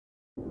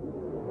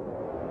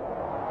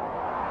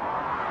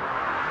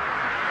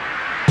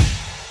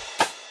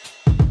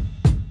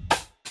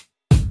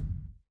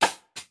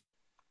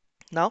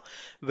Now,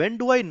 when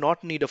do I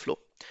not need a flow?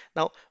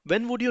 Now,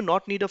 when would you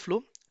not need a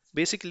flow?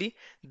 Basically,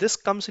 this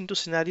comes into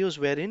scenarios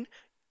wherein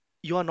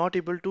you are not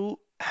able to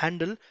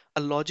handle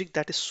a logic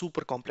that is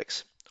super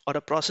complex, or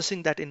a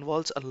processing that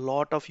involves a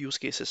lot of use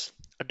cases,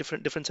 a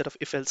different set of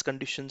if else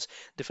conditions,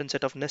 different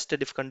set of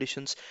nested if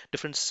conditions,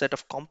 different set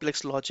of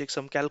complex logic,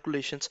 some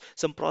calculations,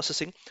 some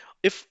processing.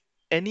 If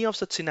any of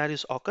such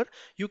scenarios occur,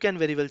 you can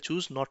very well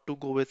choose not to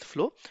go with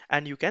flow,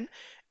 and you can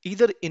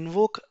either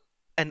invoke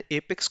an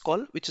apex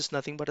call, which is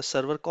nothing but a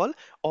server call,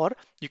 or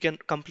you can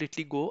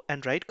completely go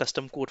and write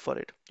custom code for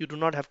it. You do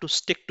not have to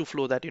stick to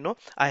flow that,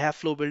 I have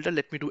flow builder,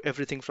 let me do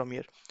everything from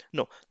here.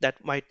 No,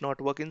 that might not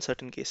work in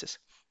certain cases.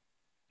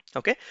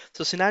 Okay,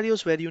 so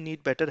scenarios where you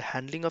need better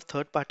handling of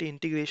third-party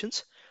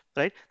integrations,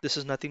 right? This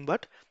is nothing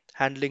but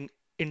handling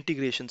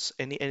integrations,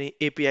 any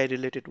API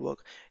related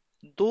work.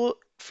 Though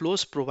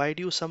flows provide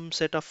you some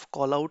set of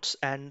callouts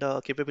and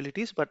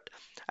capabilities, but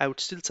I would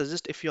still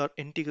suggest, if your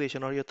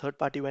integration or your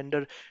third-party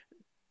vendor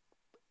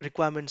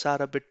requirements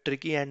are a bit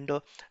tricky and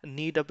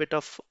need a bit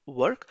of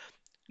work,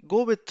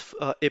 go with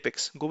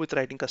Apex, go with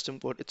writing custom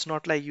code. It's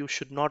not like you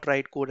should not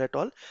write code at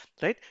all,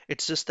 right?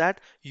 It's just that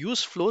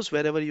use flows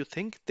wherever you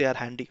think they are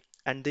handy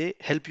and they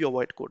help you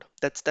avoid code.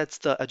 That's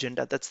the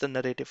agenda, that's the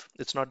narrative.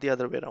 It's not the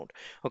other way around.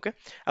 Okay.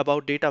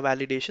 About data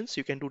validations,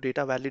 you can do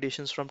data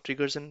validations from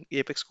triggers in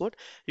Apex code.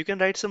 You can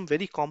write some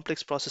very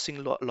complex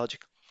processing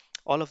logic.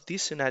 All of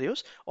these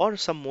scenarios or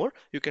some more,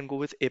 you can go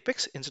with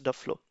Apex instead of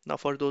Flow. Now,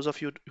 for those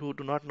of you who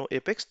do not know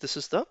Apex, this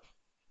is the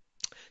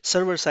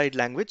server-side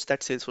language that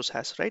Salesforce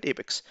has, right?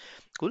 Apex.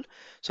 Cool.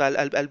 So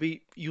I'll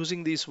be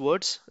using these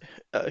words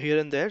here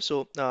and there.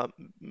 So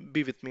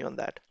be with me on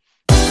that.